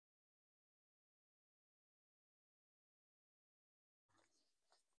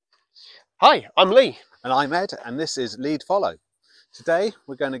Hi, I'm Lee. And I'm Ed, and this is LeEdFollow. Today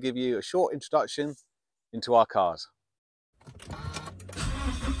we're going to give you a short introduction into our cars.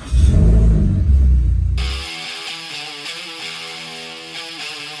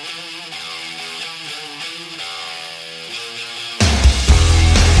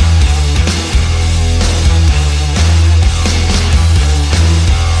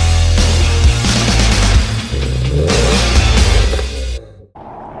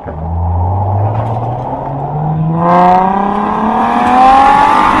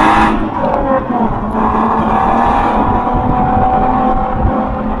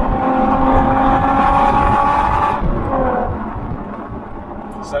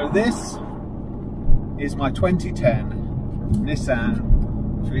 So this is my 2010 Nissan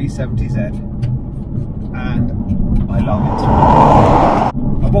 370Z and I love it.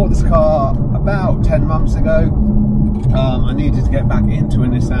 I bought this car about 10 months ago. I needed to get back into a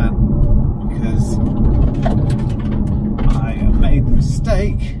Nissan because I made the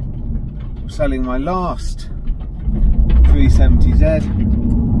mistake of selling my last 370Z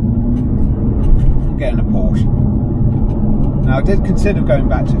and getting a Porsche. Now I did consider going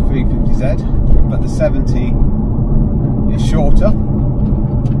back to 350Z, but the 70 is shorter,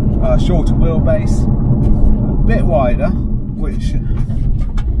 shorter wheelbase, a bit wider, which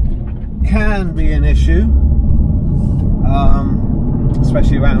can be an issue,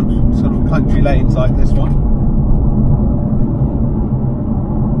 especially around sort of country lanes like this one.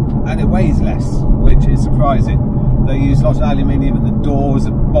 And it weighs less, which is surprising. They use lots of aluminium in the doors,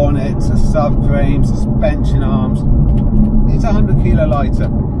 the bonnets, the subframe, suspension arms. It's 100 kilo lighter.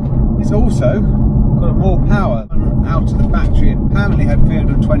 It's also got more power. Out of the factory, it apparently had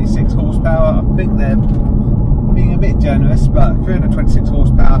 326 horsepower. I think they're being a bit generous, but 326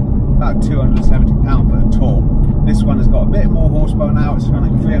 horsepower, about 270 pound-foot of torque. This one has got a bit more horsepower now. It's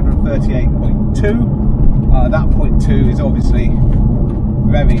running 338.2. That 0.2 is obviously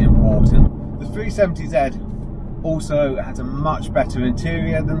very important. The 370Z also has a much better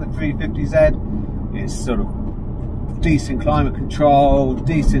interior than the 350Z. It's sort of decent climate control,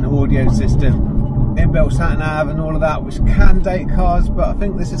 decent audio system, inbuilt sat-nav and all of that, which can date cars, but I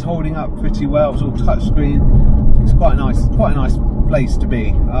think this is holding up pretty well. It's all touchscreen. It's quite a nice place to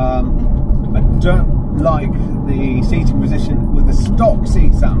be. I don't like the seating position with the stock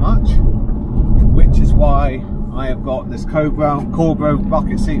seats that much, which is why I have got this Cobra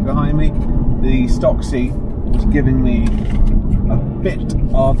bucket seat behind me. The stock seat was giving me a bit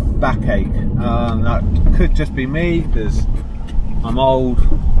of backache. That could just be me because I'm old.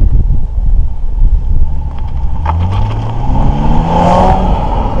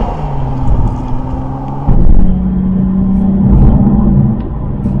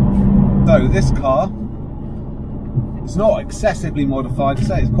 So this car is not excessively modified. I'd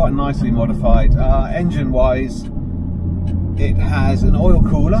say it's quite nicely modified. Engine wise, it has an oil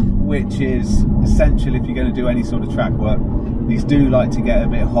cooler, which is essential if you're going to do any sort of track work. These do like to get a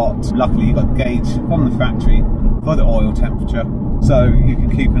bit hot. Luckily you've got the gauge from the factory for the oil temperature, so you can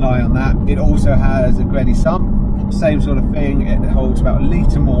keep an eye on that. It also has a Greddy sump, same sort of thing. It holds about a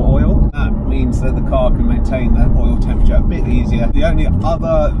litre more oil. That means that the car can maintain that oil temperature a bit easier. The only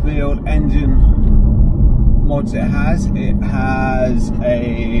other real engine mods it has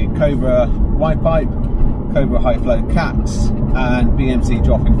a Cobra wide pipe, Cobra high flow caps and BMC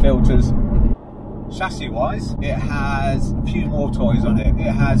drop-in filters. Chassis wise, it has a few more toys on it.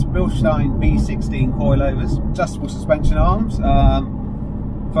 It has Bilstein B16 coilovers, adjustable suspension arms,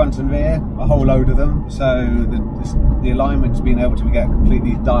 front and rear, a whole load of them, so the alignment's been able to get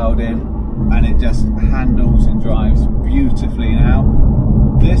completely dialed in and it just handles and drives beautifully now.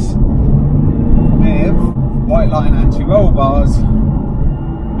 This with white line anti-roll bars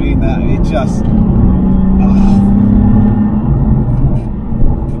mean that it just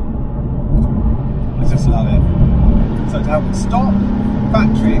I just love it. So to help it stop,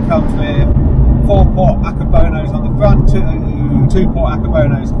 factory it comes with 4-port Akabonos on the front, 2-port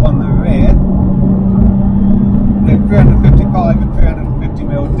Akabonos on the rear, with 355 and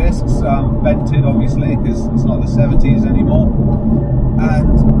 350mm discs, vented obviously because it's not the 70s anymore,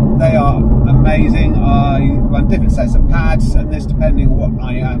 and they are amazing. I run different sets of pads, and this depending on what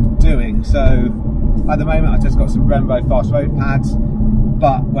I am doing. So at the moment I've just got some Brembo fast road pads,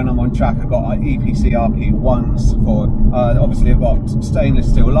 but when I'm on track I've got EPC RP1s for, obviously I've got stainless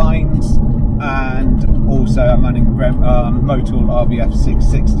steel lines, and also I'm running Motul RBF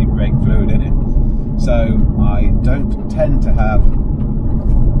 660 brake fluid in it. So I don't tend to have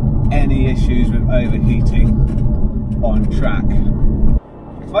any issues with overheating on track.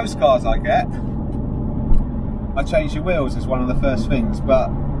 Most cars I get, I change the wheels as one of the first things,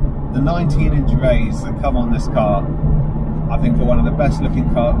 but The 19-inch rays that come on this car, I think are one of the best looking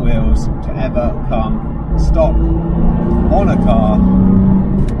car wheels to ever come stock on a car,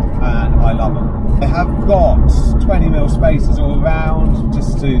 and I love them. They have got 20mm spacers all around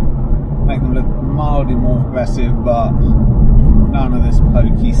just to make them look mildly more aggressive, but none of this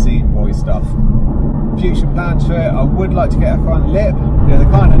pokey scene boy stuff. Future plans for it, I would like to get a front lip. Yeah, they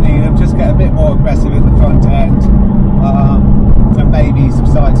kind of need them, just get a bit more aggressive in the front end, and maybe some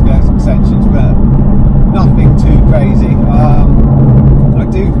side skirts extensions, but nothing too crazy. I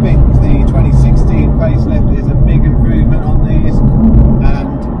do think the 2016 facelift is a big improvement on these,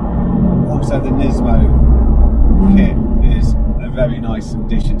 and also the Nismo kit is a very nice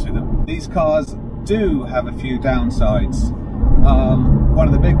addition to them. These cars do have a few downsides. One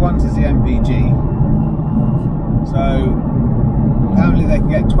of the big ones is the MPG. So apparently they can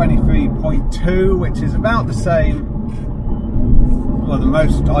get 23.2, which is about the same, well, the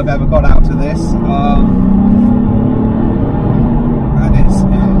most I've ever got out of this, and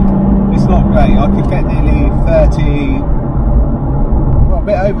it's not great. I could get nearly 30, well, a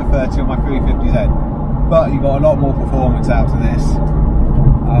bit over 30 on my 350Z, but you got a lot more performance out of this.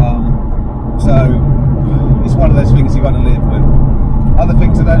 So it's one of those things you've got to live with. Other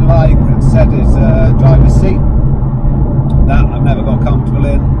things I don't like, as I said, is driver's seat. That I've never got comfortable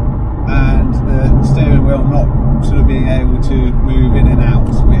in, and the steering wheel not sort of being able to move in and out,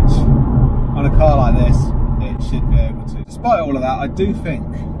 which on a car like this it should be able to. Despite all of that, I do think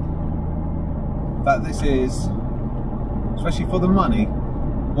that this is, especially for the money,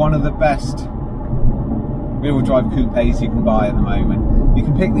 one of the best rear-wheel drive coupes you can buy at the moment. You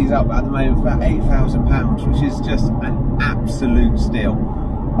can pick these up at the moment for about £8,000, which is just an absolute steal.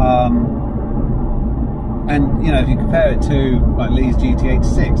 And you know, if you compare it to like Lee's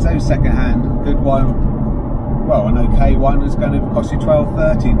GT86, those second-hand, good one, well, an okay one is going to cost you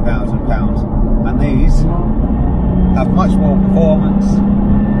 £12,000–13,000, and these have much more performance,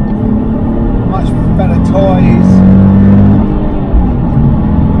 much better toys,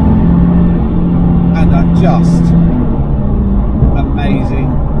 and are just amazing,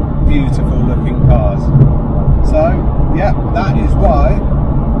 beautiful looking cars. So yeah, that is why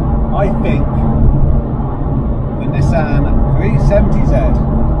I think the Nissan 370Z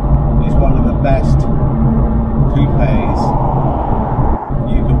is one of the best coupes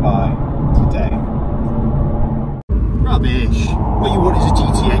you can buy today. Rubbish! What you want is a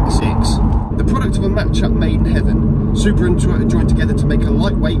GT86. The product of a match-up made in heaven. Super and Toyota joined together to make a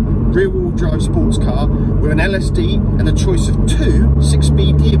lightweight, rear-wheel drive sports car with an LSD and a choice of two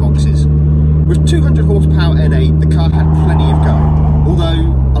 6-speed gearboxes. With 200 horsepower N8, the car had plenty of go,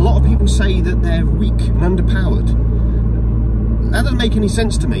 although a lot of people say that they're weak and underpowered. That doesn't make any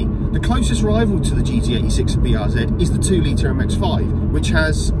sense to me. The closest rival to the GT86 and BRZ is the 2-litre MX-5, which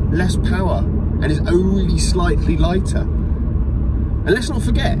has less power and is only slightly lighter. And let's not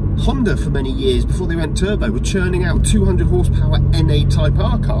forget, Honda for many years before they went turbo were churning out 200 horsepower N8 Type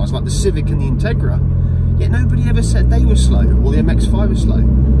R cars like the Civic and the Integra. Yet nobody ever said they were slow or the MX-5 was slow.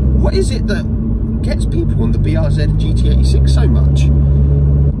 What is it that gets people on the BRZ and GT86 so much?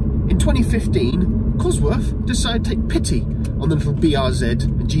 In 2015, Cosworth decided to take pity on the little BRZ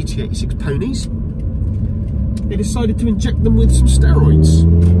and GT86 ponies. They decided to inject them with some steroids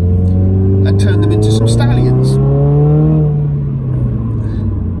and turn them into some stallions.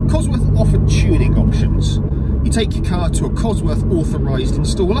 Cosworth offered tuning options. You take your car to a Cosworth authorised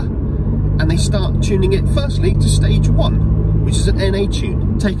installer and they start tuning it firstly to stage 1, which is an NA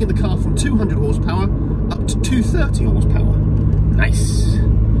tune, taking the car from 200 horsepower up to 230 horsepower. Nice!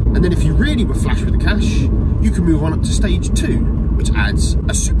 And then if you really were flash with the cash, you can move on up to stage 2, which adds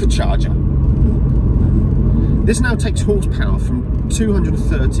a supercharger. This now takes horsepower from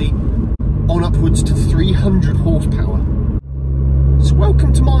 230 on upwards to 300 horsepower. So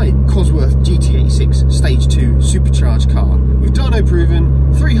welcome to my Cosworth GT86 Stage 2 supercharged car with dyno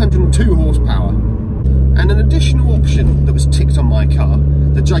proven 302 horsepower. And an additional option that was ticked on my car,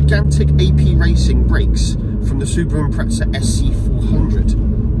 the gigantic AP Racing brakes from the Subaru Impreza SC400.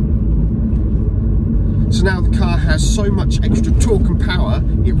 So now the car has so much extra torque and power,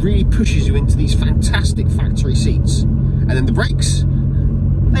 it really pushes you into these fantastic factory seats. And then the brakes,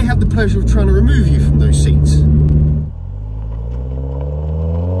 they have the pleasure of trying to remove you from those seats.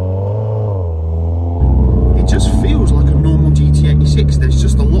 It just feels like a normal GT86. There's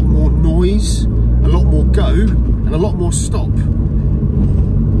just a lot more noise, a lot more go, and a lot more stop.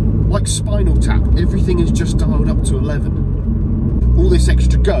 Like Spinal Tap, everything is just dialed up to 11. All this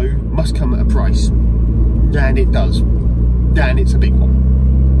extra go must come at a price. And it does. And it's a big one.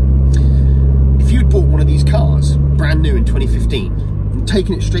 If you'd bought one of these cars, brand new in 2015, and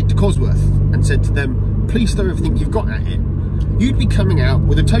taken it straight to Cosworth and said to them, please throw everything you've got at it, you'd be coming out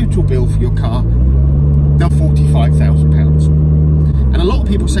with a total bill for your car of £45,000. And a lot of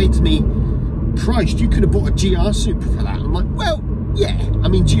people say to me, Christ, you could have bought a GR Supra for that. I'm like, well, yeah, I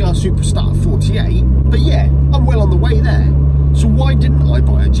mean, GR Supra start at 48, but yeah, I'm well on the way there. So why didn't I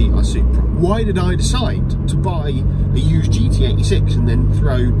buy a GR Supra? Why did I decide to buy a used GT86 and then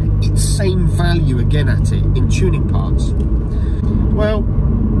throw its same value again at it in tuning parts? Well,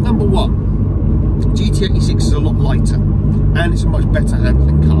 number one, GT86 is a lot lighter and it's a much better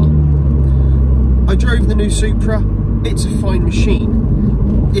handling car. I drove the new Supra, it's a fine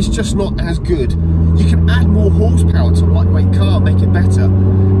machine. It's just not as good. You can add more horsepower to a lightweight car, make it better,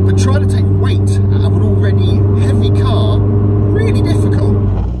 but trying to take weight out of an already heavy car, really difficult.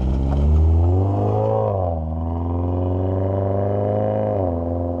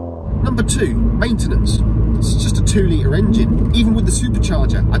 Number two, maintenance. It's just a 2-litre engine. Even with the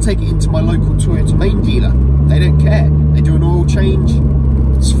supercharger, I take it into my local Toyota main dealer. They don't care. They do an oil change,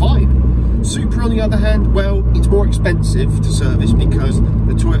 it's fine. Supra, on the other hand, well, it's more expensive to service because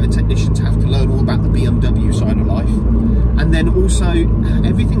the Toyota technicians have to learn all about the BMW side of life. And then also,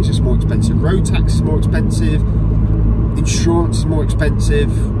 everything's just more expensive. Road tax is more expensive, insurance is more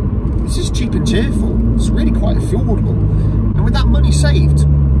expensive. It's just cheap and cheerful. It's really quite affordable. And with that money saved,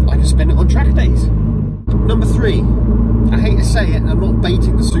 I can spend it on track days. Number three, I hate to say it, I'm not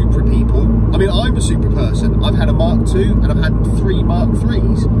baiting the Supra people. I mean, I'm a Supra person. I've had a Mark II and I've had 3 Mark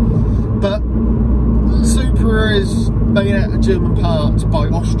IIIs. But Supra is made out of German parts by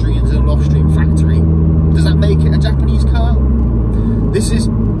Austrians in an Austrian factory. Does that make it a Japanese car? This is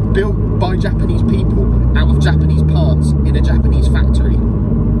built by Japanese people out of Japanese parts in a Japanese factory.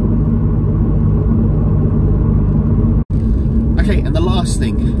 Okay, and the last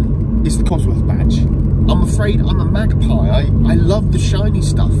thing is the Cosworth badge. I'm afraid I'm a magpie. I love the shiny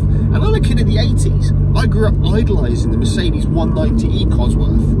stuff. And I'm a kid of the 80s. I grew up idolising the Mercedes 190e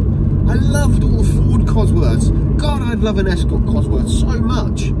Cosworth. I loved all the Ford Cosworths. God, I'd love an Escort Cosworth so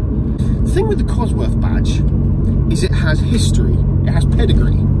much. The thing with the Cosworth badge is it has history, it has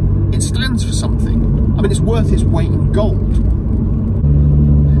pedigree, it stands for something. I mean, it's worth its weight in gold.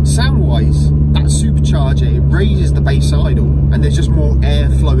 Sound-wise, that supercharger, it raises the bass idle and there's just more air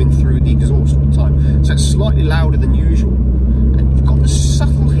flowing through the exhaust all the time. So it's slightly louder than usual. And you've got the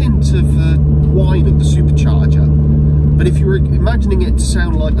subtle hint of the whine of the supercharger. But if you were imagining it to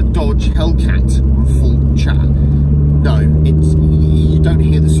sound like a Dodge Hellcat on full chat, no, you don't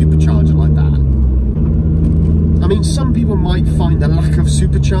hear the supercharger like that. I mean, some people might find the lack of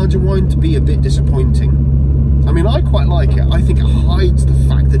supercharger whine to be a bit disappointing. I mean, I quite like it. I think it hides the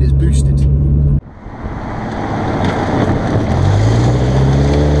fact that it's boosted.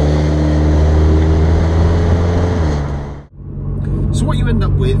 So what you end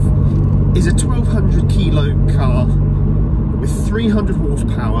up with is a 1200 kilo car with 300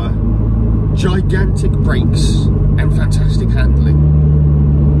 horsepower, gigantic brakes and fantastic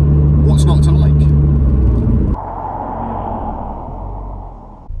handling. What's not to like?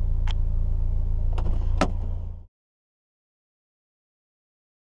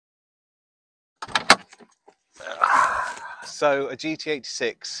 So a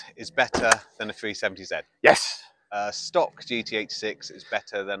GT86 is better than a 370Z? Yes. A stock GT86 is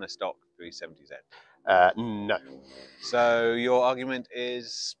better than a stock 370Z? No. So your argument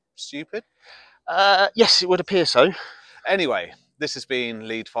is stupid? Yes, it would appear so. Anyway, this has been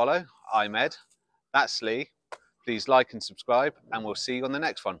LeEdFollow. I'm Ed. That's Lee. Please like and subscribe, and we'll see you on the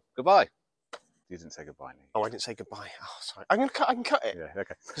next one. Goodbye. You didn't say goodbye, Lee. Oh, I didn't say goodbye. Oh, sorry. I can cut it. Yeah,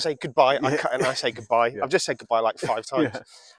 okay. I say goodbye, I cut it and I say goodbye. Yeah. I've just said goodbye like 5 times. Yeah.